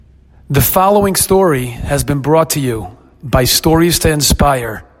The following story has been brought to you by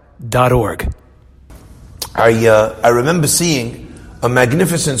StoriesToInspire.org. I remember seeing a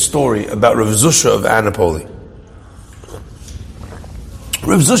magnificent story about Rav Zusha of Annapolis.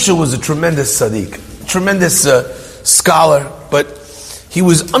 Rav Zusha was a tremendous tzaddik, tremendous scholar, but he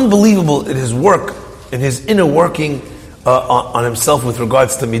was unbelievable in his work, in his inner working on himself with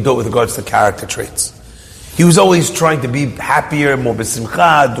regards to midot, with regards to character traits. He was always trying to be happier, more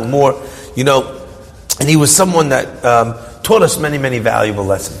besimcha, do more, and he was someone that taught us many, many valuable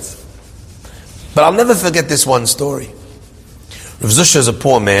lessons. But I'll never forget this one story. Rav Zusha is a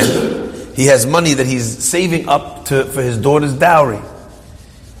poor man. He has money that he's saving up for his daughter's dowry.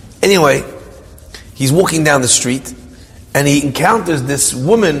 Anyway, he's walking down the street, and he encounters this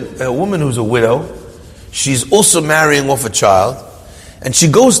woman, a woman who's a widow. She's also marrying off a child, and she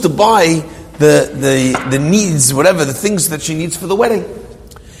goes to buy the needs, whatever, the things that she needs for the wedding.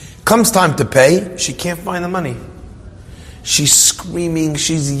 Comes time to pay, she can't find the money. She's screaming,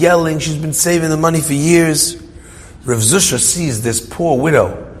 she's yelling, she's been saving the money for years. Rav Zusha sees this poor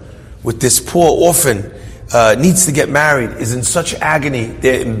widow with this poor orphan, needs to get married, is in such agony,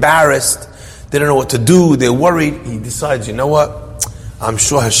 they're embarrassed, they don't know what to do, they're worried. He decides, you know what? I'm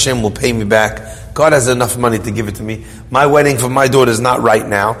sure Hashem will pay me back. God has enough money to give it to me. My wedding for my daughter is not right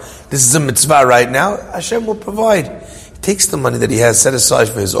now. This is a mitzvah right now. Hashem will provide. He takes the money that he has set aside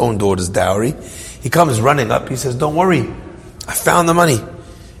for his own daughter's dowry. He comes running up. He says, don't worry. I found the money.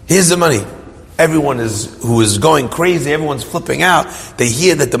 Here's the money. Everyone who is going crazy. Everyone's flipping out. They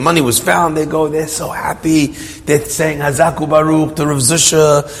hear that the money was found. They're so happy. They're saying, Hazaku Baruch to Rav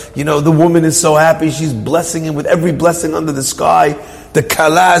Zusha. The woman is so happy. She's blessing him with every blessing under the sky. The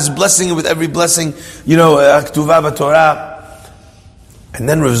Kala is blessing him with every blessing, Aktuva b'Torah. And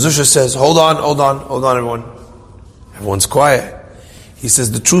then Rav Zusha says, hold on, everyone. Everyone's quiet. He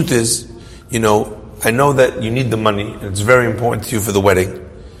says, the truth is, I know that you need the money, and it's very important to you for the wedding.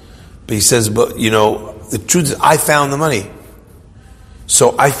 But he says, the truth is, I found the money.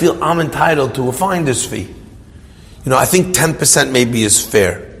 So I feel I'm entitled to a finder's fee. I think 10% maybe is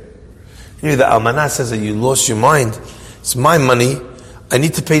fair. The almanah says that you lost your mind. It's my money. I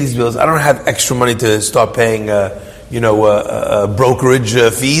need to pay these bills. I don't have extra money to start paying, brokerage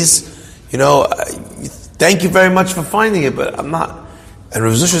fees. Thank you very much for finding it, but I'm not. And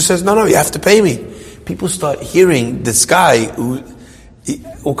Rav Zusha says, no, you have to pay me. People start hearing this guy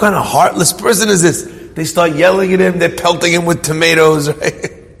what kind of heartless person is this? They start yelling at him. They're pelting him with tomatoes, right?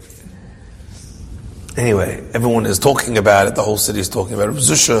 Anyway, everyone is talking about it. The whole city is talking about it. Rav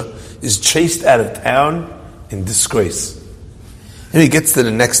Zusha is chased out of town in disgrace. And he gets to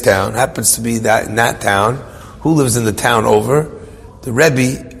the next town, happens to be that in that town. Who lives in the town over? The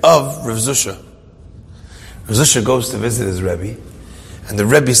Rebbe of Rav Zusha. Rav Zusha goes to visit his Rebbe, and the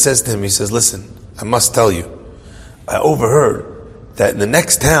Rebbe says to him, he says, listen, I must tell you, I overheard that in the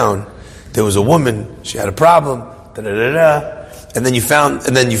next town there was a woman, she had a problem, and then you found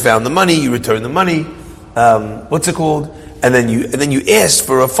the money, you returned the money, what's it called? And then you asked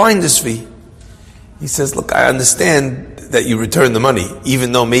for a finder's fee. He says, look, I understand that you return the money,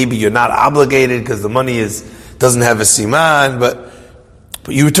 even though maybe you're not obligated because the money doesn't have a siman, but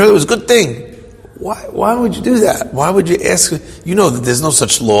you return it was a good thing. Why would you do that? Why would you ask? That there's no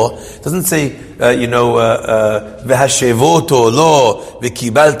such law. It doesn't say, v'hashevoto lo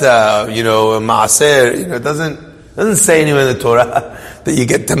v'kibalta, maaser. It doesn't say anywhere in the Torah that you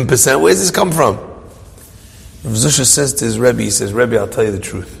get 10%. Where does this come from? Rav Zusha says to his Rebbe, he says, Rebbe, I'll tell you the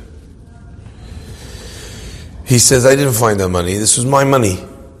truth. He says, I didn't find that money. This was my money.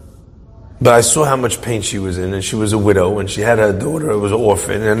 But I saw how much pain she was in, and she was a widow, and she had a daughter who was an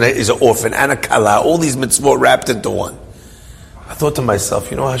orphan, and is an orphan, and a kala, all these mitzvot wrapped into one. I thought to myself,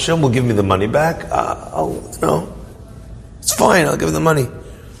 Hashem will give me the money back. It's fine, I'll give him the money.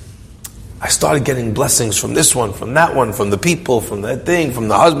 I started getting blessings from this one, from that one, from the people, from that thing, from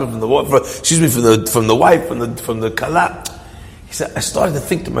the husband, from the wife, from the wife, from the kala. He said, I started to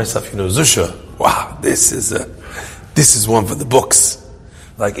think to myself, Zusha, wow, this is one for the books.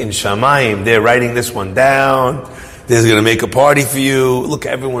 Like in Shamayim, they're writing this one down. They're going to make a party for you. Look,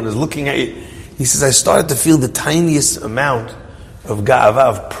 everyone is looking at you. He says, I started to feel the tiniest amount of ga'ava,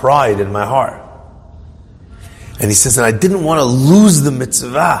 of pride in my heart. And he says, and I didn't want to lose the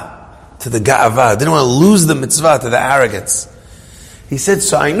mitzvah to the ga'ava. I didn't want to lose the mitzvah to the arrogance. He said,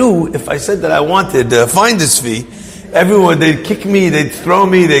 so I knew if I said that I wanted to find this fee, everyone, they'd kick me, they'd throw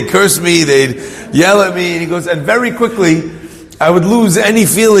me, they'd curse me, they'd yell at me. And he goes, and very quickly, I would lose any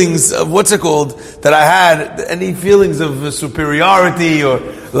feelings of that I had, any feelings of superiority or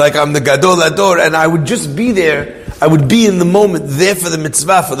like I'm the Gadol Ador, and I would just be there. I would be in the moment, there for the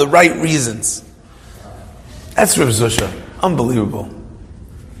mitzvah, for the right reasons. That's Rav Zusha. Unbelievable.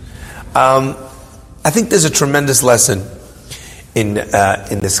 I think there's a tremendous lesson in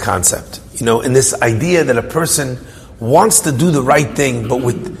this concept. In this idea that a person wants to do the right thing, but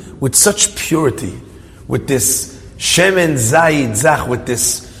with such purity, with this shemen zayid zach, with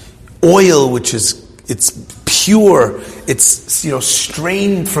this oil which it's pure, it's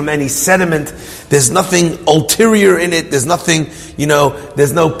strained from any sediment. There's nothing ulterior in it. There's nothing,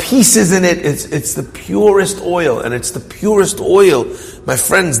 there's no pieces in it. It's the purest oil, and it's the purest oil, my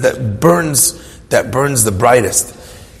friends, that burns the brightest.